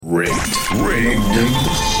Rigged. Rigged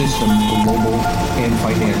system, global and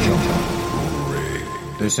financial.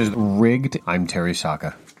 This is Rigged. I'm Terry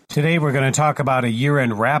Saka. Today we're going to talk about a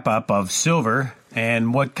year-end wrap-up of silver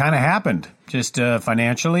and what kind of happened. Just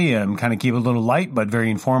financially, kind of keep it a little light, but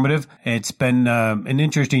very informative. It's been an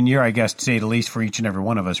interesting year, I guess, to say the least, for each and every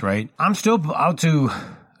one of us, right? I'm still out to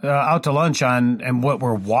lunch on and what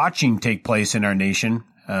we're watching take place in our nation.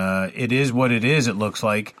 It is what it is, it looks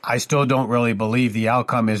like. I still don't really believe the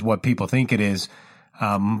outcome is what people think it is,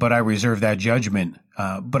 but I reserve that judgment.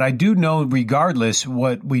 But I do know, regardless,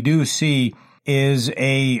 what we do see is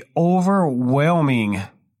a overwhelming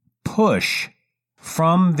push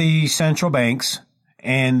from the central banks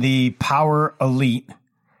and the power elite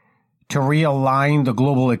to realign the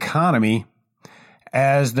global economy,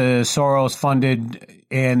 as the Soros-funded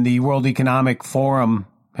and the World Economic Forum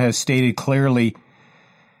has stated clearly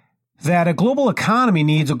that a global economy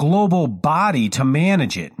needs a global body to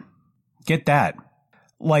manage it. Get that.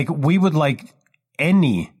 Like, we would like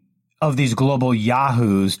any of these global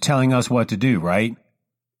yahoos telling us what to do, right?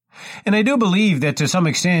 And I do believe that to some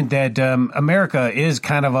extent that America is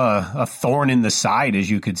kind of a thorn in the side, as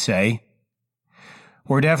you could say.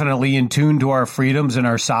 We're definitely in tune to our freedoms and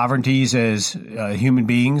our sovereignties as human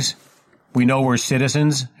beings. We know we're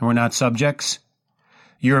citizens and we're not subjects.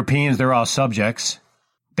 Europeans, they're all subjects.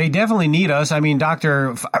 They definitely need us. I mean,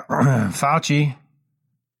 Dr. Fauci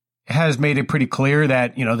has made it pretty clear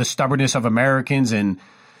that, you know, the stubbornness of Americans and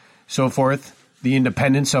so forth, the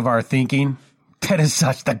independence of our thinking, that is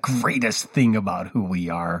such the greatest thing about who we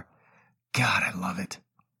are. God, I love it.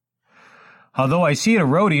 Although I see it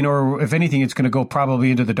eroding, or if anything, it's going to go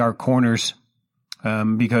probably into the dark corners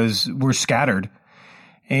because we're scattered.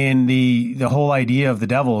 And the whole idea of the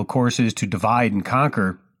devil, of course, is to divide and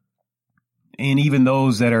conquer. And even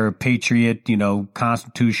those that are patriot, you know,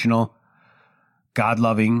 constitutional,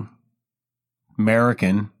 God-loving,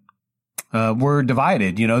 American, we're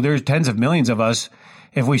divided. You know, there's tens of millions of us.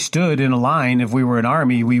 If we stood in a line, if we were an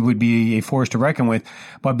army, we would be a force to reckon with.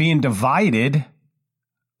 But being divided,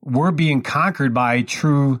 we're being conquered by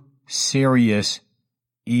true, serious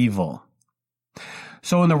evil.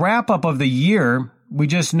 So in the wrap-up of the year, we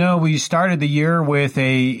just know we started the year with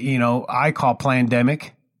a, you know, I call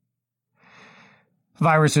plandemic.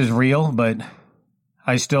 Virus is real, but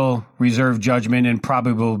I still reserve judgment and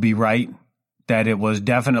probably will be right that it was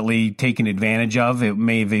definitely taken advantage of. It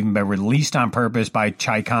may have even been released on purpose by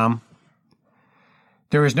CHICOM.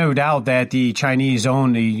 There is no doubt that the Chinese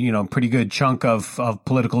own a, you know, pretty good chunk of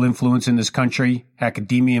political influence in this country,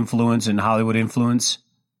 academia influence and Hollywood influence.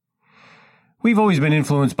 We've always been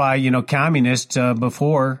influenced by, you know, communists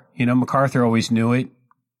before. You know, MacArthur always knew it.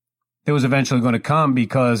 It was eventually going to come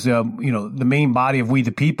because, you know, the main body of we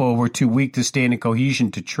the people were too weak to stand in cohesion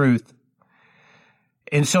to truth.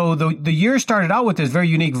 And so the year started out with this very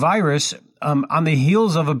unique virus on the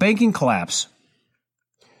heels of a banking collapse.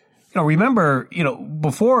 You know, remember, you know,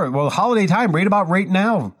 before, well, holiday time, right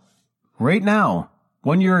now,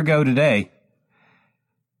 1 year ago today,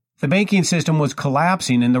 the banking system was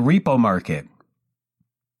collapsing in the repo market.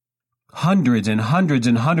 Hundreds and hundreds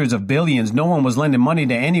and hundreds of billions. No one was lending money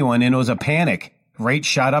to anyone, and it was a panic. Rates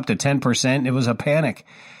shot up to 10%. It was a panic.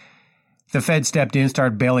 The Fed stepped in,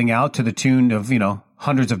 started bailing out to the tune of, you know,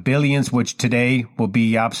 hundreds of billions, which today will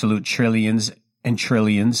be absolute trillions and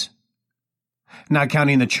trillions. Not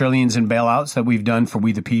counting the trillions in bailouts that we've done for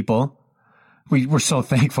we the people. We're so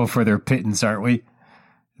thankful for their pittance, aren't we?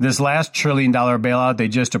 This last $1 trillion bailout they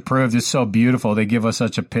just approved is so beautiful. They give us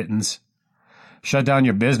such a pittance. Shut down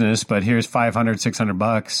your business, but here's $500,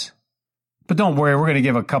 $600. But don't worry, we're going to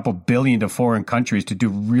give a couple billion to foreign countries to do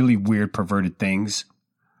really weird, perverted things.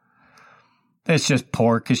 It's just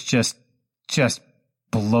pork. It's just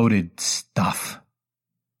bloated stuff.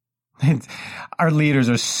 Our leaders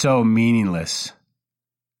are so meaningless.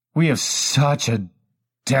 We have such a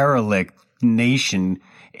derelict nation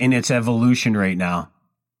in its evolution right now.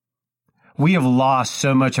 We have lost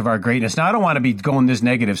so much of our greatness. Now, I don't want to be going this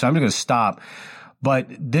negative, so I'm going to stop. But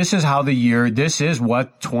this is how this is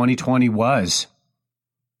what 2020 was.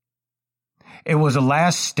 It was a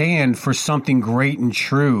last stand for something great and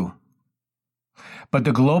true. But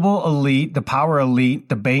the global elite, the power elite,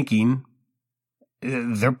 the banking,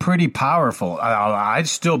 they're pretty powerful. I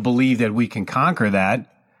still believe that we can conquer that.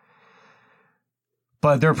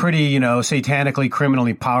 But they're pretty, you know, satanically,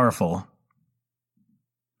 criminally powerful.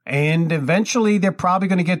 And eventually they're probably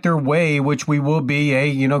going to get their way, which we will be a,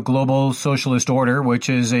 you know, global socialist order, which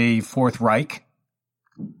is a Fourth Reich.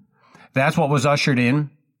 That's what was ushered in,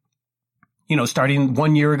 you know, starting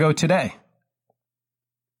 1 year ago today.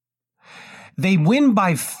 they win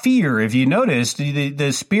by fear. If you notice,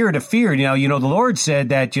 the spirit of fear, the Lord said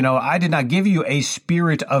that, I did not give you a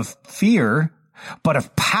spirit of fear, but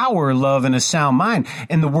of power, love, and a sound mind.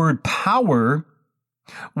 And the word power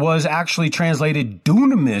was actually translated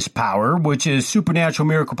dunamis power, which is supernatural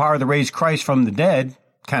miracle power that raised Christ from the dead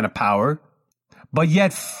kind of power. But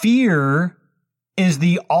yet fear is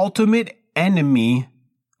the ultimate enemy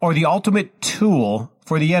or the ultimate tool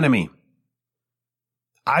for the enemy.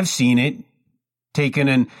 I've seen it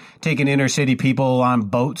taking inner city people on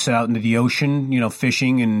boats out into the ocean,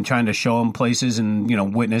 fishing and trying to show them places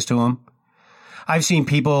and, witness to them. I've seen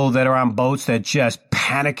people that are on boats that just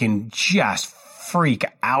panic and just freak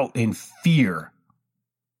out in fear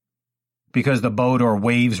because the boat or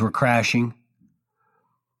waves were crashing.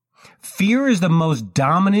 Fear is the most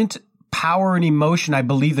dominant power and emotion I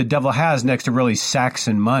believe the devil has next to really sex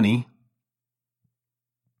and money.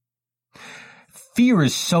 Fear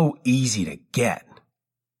is so easy to get.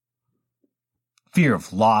 Fear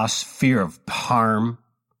of loss, fear of harm,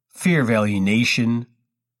 fear of alienation,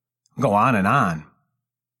 go on and on.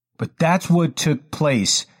 But that's what took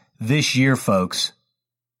place this year, folks.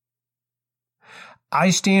 I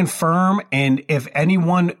stand firm, and if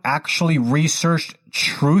anyone actually researched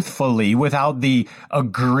truthfully without the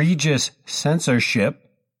egregious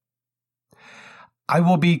censorship, I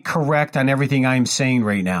will be correct on everything I'm saying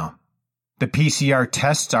right now. The PCR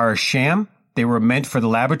tests are a sham. They were meant for the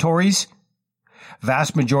laboratories.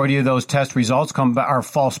 Vast majority of those test results are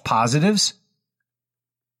false positives.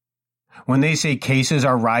 When they say cases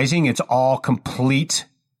are rising, it's all complete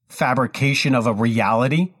fabrication of a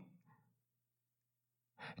reality.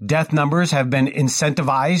 Death numbers have been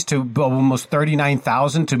incentivized to almost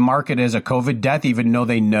 39,000 to mark it as a COVID death, even though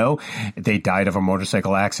they know they died of a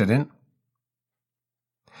motorcycle accident.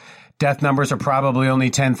 Death numbers are probably only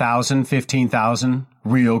 10,000, 15,000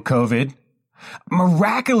 real COVID.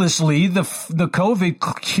 Miraculously, the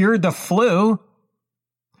COVID cured the flu.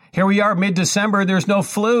 Here we are mid-December, there's no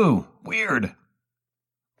flu. Weird.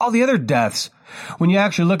 All the other deaths, when you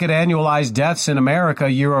actually look at annualized deaths in America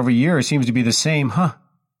year over year, it seems to be the same.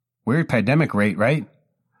 Weird pandemic rate, right?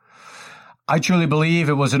 I truly believe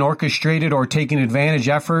it was an orchestrated or taken advantage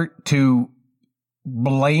effort to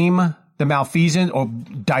blame the malfeasance or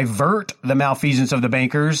divert the malfeasance of the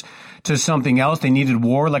bankers to something else. They needed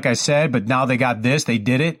war, like I said, but now they got this. They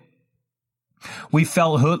did it. We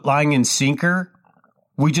fell hook, line, and sinker.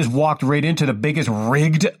 We just walked right into the biggest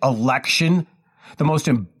rigged election, the most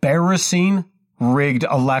embarrassing rigged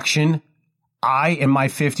election I, in my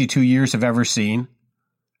 52 years, have ever seen.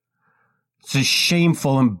 It's a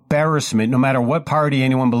shameful embarrassment. No matter what party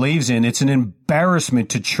anyone believes in, it's an embarrassment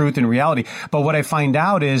to truth and reality. But what I find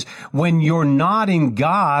out is when you're not in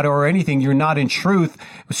God or anything, you're not in truth.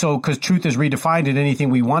 So, because truth is redefined at anything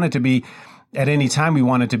we want it to be, at any time we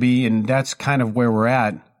want it to be, and that's kind of where we're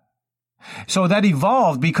at. So that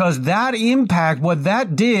evolved because that impact, what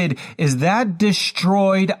that did is that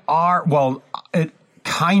destroyed it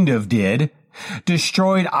kind of did.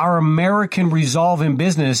 Destroyed our American resolve in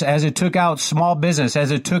business as it took out small business,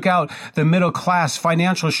 as it took out the middle class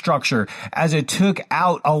financial structure, as it took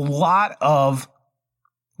out a lot of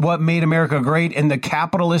what made America great in the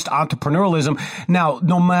capitalist entrepreneurialism. Now,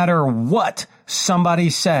 no matter what somebody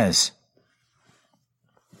says,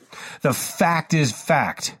 the fact is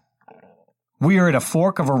fact. We are at a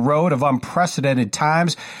fork of a road of unprecedented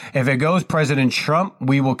times. If it goes President Trump,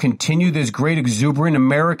 we will continue this great exuberant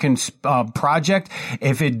American project.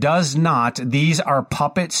 If it does not, these are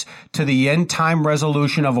puppets to the end time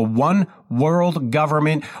resolution of a one world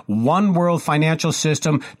government, one world financial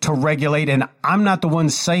system to regulate. And I'm not the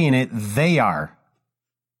one saying it. They are.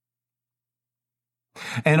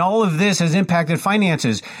 And all of this has impacted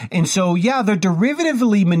finances. And so, yeah, they're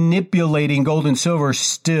derivatively manipulating gold and silver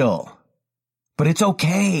still. But it's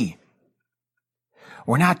okay.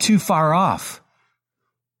 We're not too far off.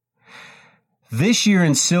 This year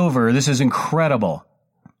in silver, this is incredible.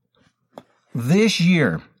 This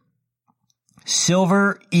year,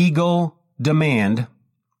 Silver Eagle demand,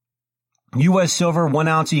 U.S. silver 1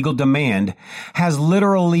 ounce Eagle demand has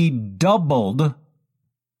literally doubled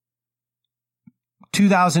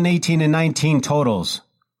 2018 and 19 totals.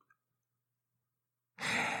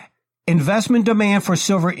 Investment demand for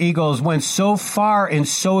Silver Eagles went so far and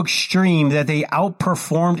so extreme that they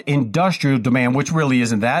outperformed industrial demand, which really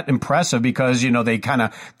isn't that impressive because, they kind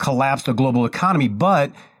of collapsed the global economy,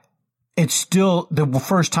 but it's still the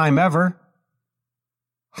first time ever.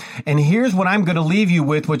 And here's what I'm going to leave you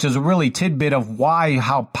with, which is a really tidbit of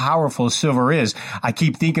how powerful silver is. I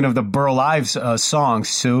keep thinking of the Burl Ives song,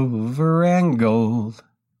 Silver and Gold,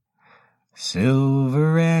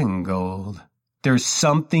 Silver and Gold. There's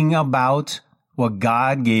something about what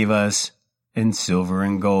God gave us in silver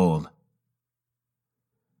and gold.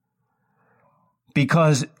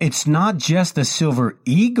 Because it's not just the Silver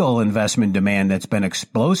Eagle investment demand that's been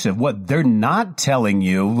explosive. What they're not telling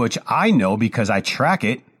you, which I know because I track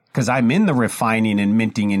it, because I'm in the refining and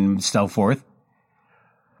minting and so forth,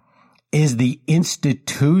 is the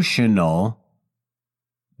institutional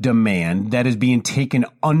demand that is being taken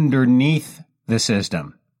underneath the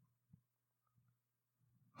system.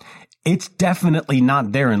 It's definitely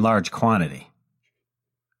not there in large quantity.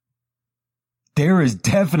 There is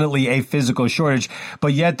definitely a physical shortage,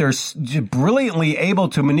 but yet they're brilliantly able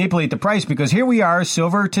to manipulate the price, because here we are,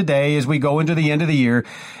 silver today, as we go into the end of the year,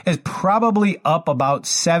 is probably up about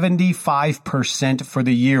 75% for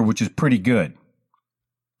the year, which is pretty good.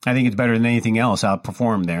 I think it's better than anything else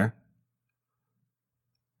outperformed there.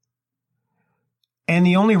 And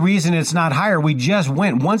the only reason it's not higher, we just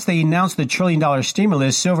went, once they announced the $1 trillion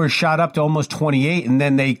stimulus, silver shot up to almost 28, and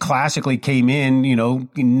then they classically came in,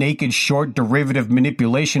 naked, short, derivative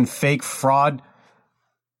manipulation, fake fraud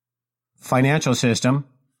financial system,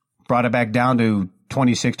 brought it back down to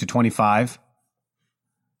 26 to 25.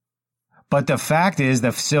 But the fact is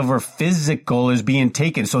the silver physical is being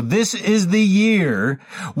taken. So this is the year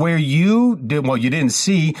where you didn't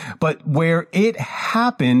see, but where it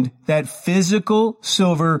happened that physical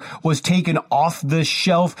silver was taken off the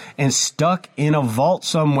shelf and stuck in a vault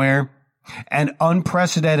somewhere at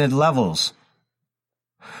unprecedented levels.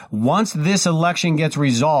 Once this election gets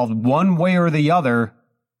resolved, one way or the other,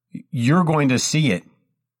 you're going to see it.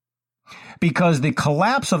 Because the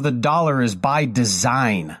collapse of the dollar is by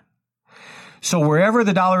design. So wherever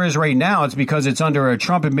the dollar is right now, it's because it's under a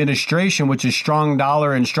Trump administration, which is strong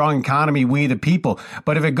dollar and strong economy, we the people.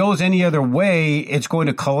 But if it goes any other way, it's going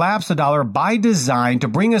to collapse the dollar by design to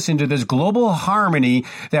bring us into this global harmony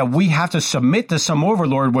that we have to submit to some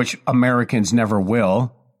overlord, which Americans never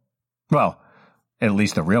will. Well, at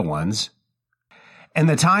least the real ones. And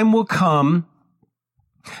the time will come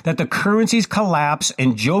that the currencies collapse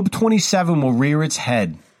and Job 27 will rear its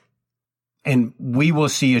head. And we will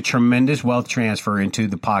see a tremendous wealth transfer into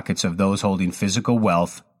the pockets of those holding physical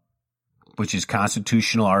wealth, which is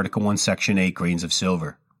constitutional Article 1, Section 8 grains of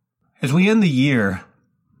silver. As we end the year,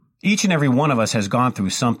 each and every one of us has gone through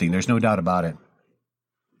something. There's no doubt about it.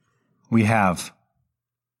 We have.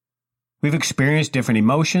 We've experienced different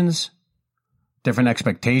emotions, different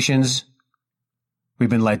expectations. We've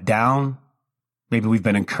been let down. Maybe we've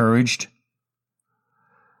been encouraged.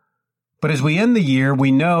 But as we end the year,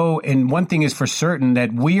 we know, and one thing is for certain,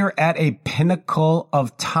 that we are at a pinnacle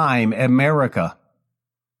of time, America,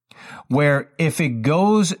 where if it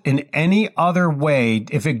goes in any other way,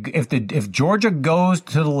 if Georgia goes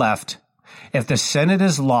to the left, if the Senate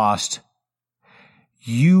is lost,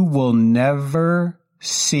 you will never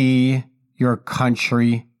see your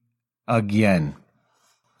country again.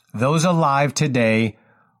 Those alive today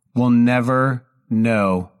will never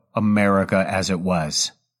know America as it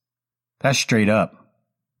was. That's straight up.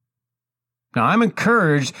 Now, I'm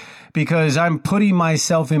encouraged because I'm putting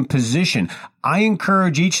myself in position. I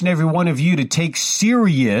encourage each and every one of you to take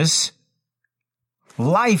serious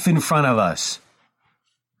life in front of us.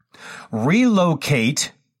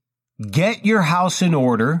 Relocate, get your house in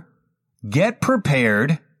order, get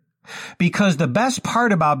prepared, because the best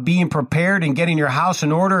part about being prepared and getting your house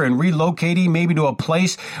in order and relocating maybe to a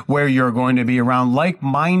place where you're going to be around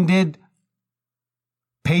like-minded,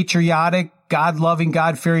 patriotic, God-loving,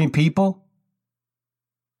 God-fearing people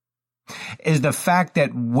is the fact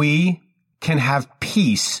that we can have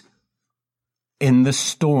peace in the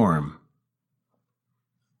storm.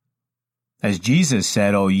 As Jesus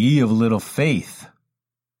said, "O ye of little faith,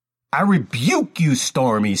 I rebuke you,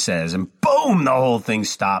 storm," he says, and boom, the whole thing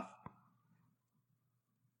stopped.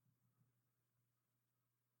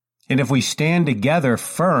 And if we stand together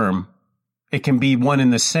firm, it can be one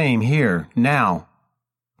and the same here, now,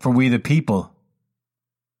 for we the people.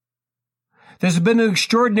 This has been an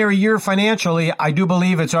extraordinary year financially. I do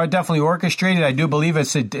believe it's definitely orchestrated. I do believe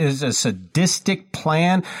it's a sadistic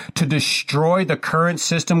plan to destroy the current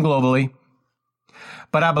system globally.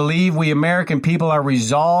 But I believe we American people are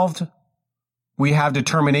resolved. We have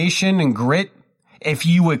determination and grit. If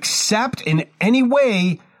you accept in any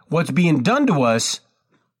way what's being done to us,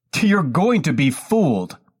 you're going to be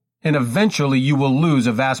fooled. And eventually you will lose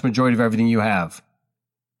a vast majority of everything you have.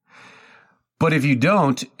 But if you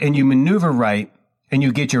don't, and you maneuver right, and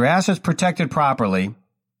you get your assets protected properly,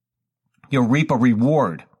 you'll reap a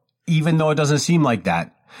reward, even though it doesn't seem like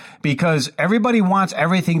that. Because everybody wants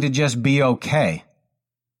everything to just be okay.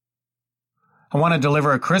 I want to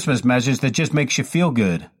deliver a Christmas message that just makes you feel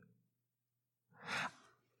good.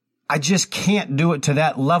 I just can't do it to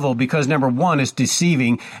that level because number one, it's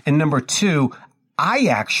deceiving. And number two, I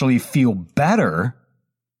actually feel better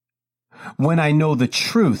when I know the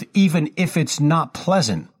truth, even if it's not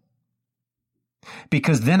pleasant.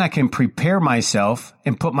 Because then I can prepare myself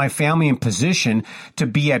and put my family in position to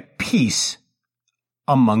be at peace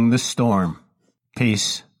among the storm.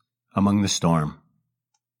 Peace among the storm.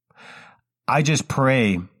 I just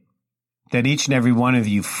pray that each and every one of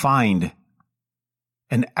you find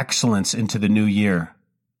an excellence into the new year,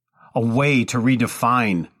 a way to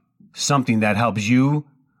redefine something that helps you,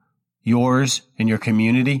 yours, and your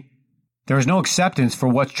community. There is no acceptance for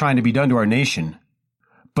what's trying to be done to our nation,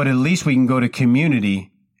 but at least we can go to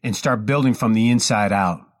community and start building from the inside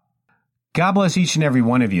out. God bless each and every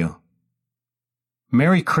one of you.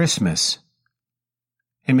 Merry Christmas,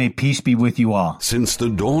 and may peace be with you all. Since the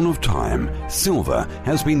dawn of time, silver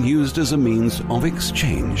has been used as a means of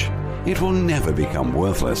exchange. It will never become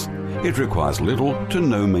worthless. It requires little to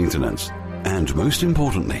no maintenance. And most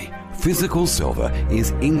importantly, physical silver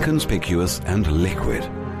is inconspicuous and liquid.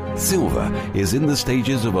 Silver is in the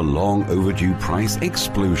stages of a long overdue price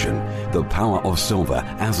explosion. The power of silver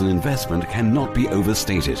as an investment cannot be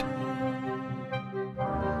overstated.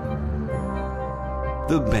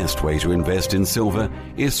 The best way to invest in silver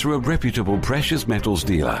is through a reputable precious metals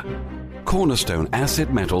dealer. Cornerstone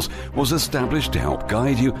Asset Metals was established to help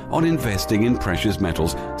guide you on investing in precious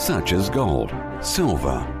metals such as gold,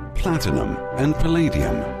 silver, platinum, and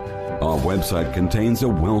palladium. Our website contains a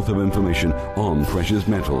wealth of information on precious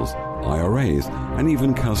metals, IRAs, and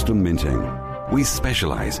even custom minting. We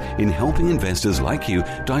specialize in helping investors like you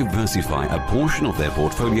diversify a portion of their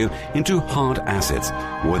portfolio into hard assets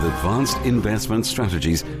with advanced investment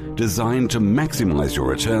strategies designed to maximize your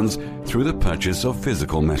returns through the purchase of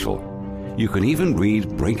physical metal. You can even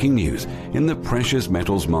read breaking news in the precious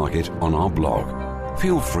metals market on our blog.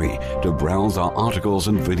 Feel free to browse our articles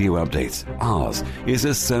and video updates. Ours is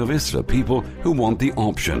a service for people who want the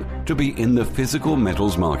option to be in the physical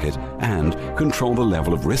metals market and control the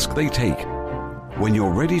level of risk they take. When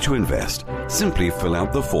you're ready to invest, simply fill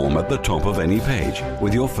out the form at the top of any page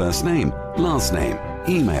with your first name, last name,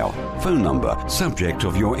 email, phone number, subject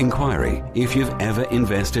of your inquiry, if you've ever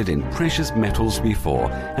invested in precious metals before,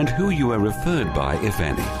 and who you were referred by, if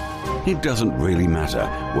any. It doesn't really matter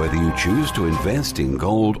whether you choose to invest in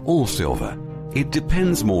gold or silver. It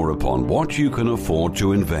depends more upon what you can afford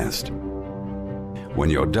to invest. When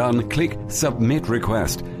you're done, click Submit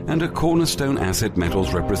Request, and a Cornerstone Asset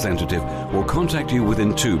Metals representative will contact you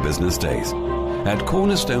within 2 business days. At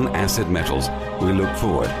Cornerstone Asset Metals, we look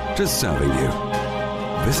forward to serving you.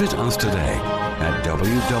 Visit us today at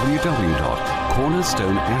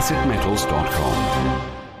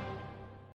www.cornerstoneassetmetals.com.